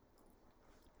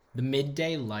The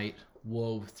midday light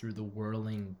wove through the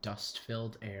whirling,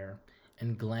 dust-filled air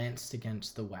and glanced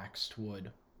against the waxed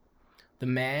wood. The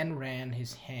man ran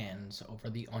his hands over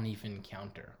the uneven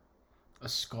counter, a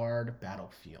scarred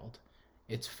battlefield,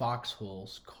 its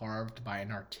foxholes carved by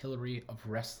an artillery of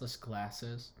restless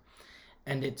glasses,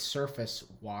 and its surface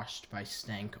washed by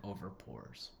stank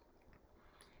overpours.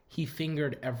 He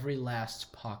fingered every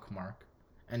last pockmark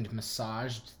and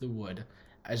massaged the wood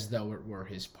as though it were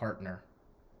his partner,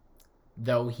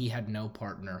 though he had no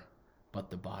partner but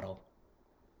the bottle.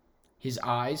 His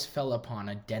eyes fell upon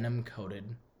a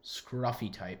denim-coated,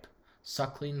 scruffy type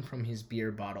suckling from his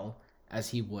beer bottle as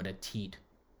he would a teat.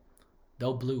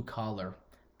 Though blue collar,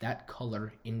 that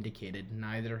color indicated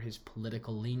neither his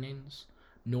political leanings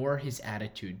nor his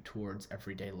attitude towards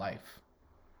everyday life.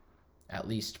 At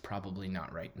least, probably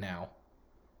not right now.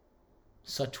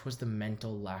 Such was the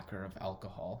mental lacquer of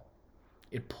alcohol.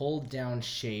 It pulled down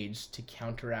shades to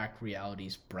counteract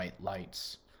reality's bright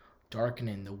lights,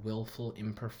 darkening the willful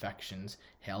imperfections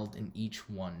held in each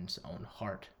one's own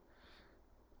heart.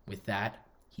 With that,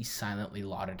 he silently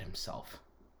lauded himself.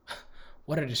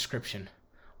 What a description!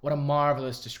 What a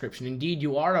marvelous description! Indeed,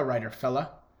 you are a writer,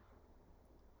 fella!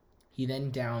 He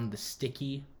then downed the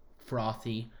sticky,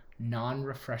 frothy,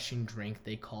 non-refreshing drink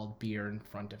they called beer in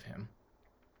front of him.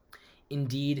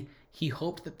 Indeed, he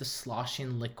hoped that the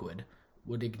sloshing liquid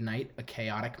would ignite a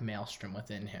chaotic maelstrom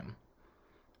within him,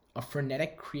 a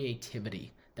frenetic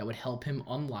creativity that would help him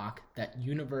unlock that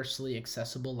universally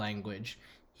accessible language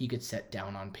he could set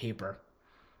down on paper,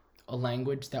 a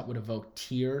language that would evoke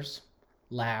tears,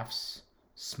 laughs,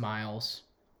 smiles,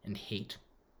 and hate.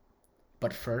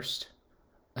 But first,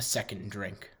 a second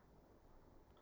drink.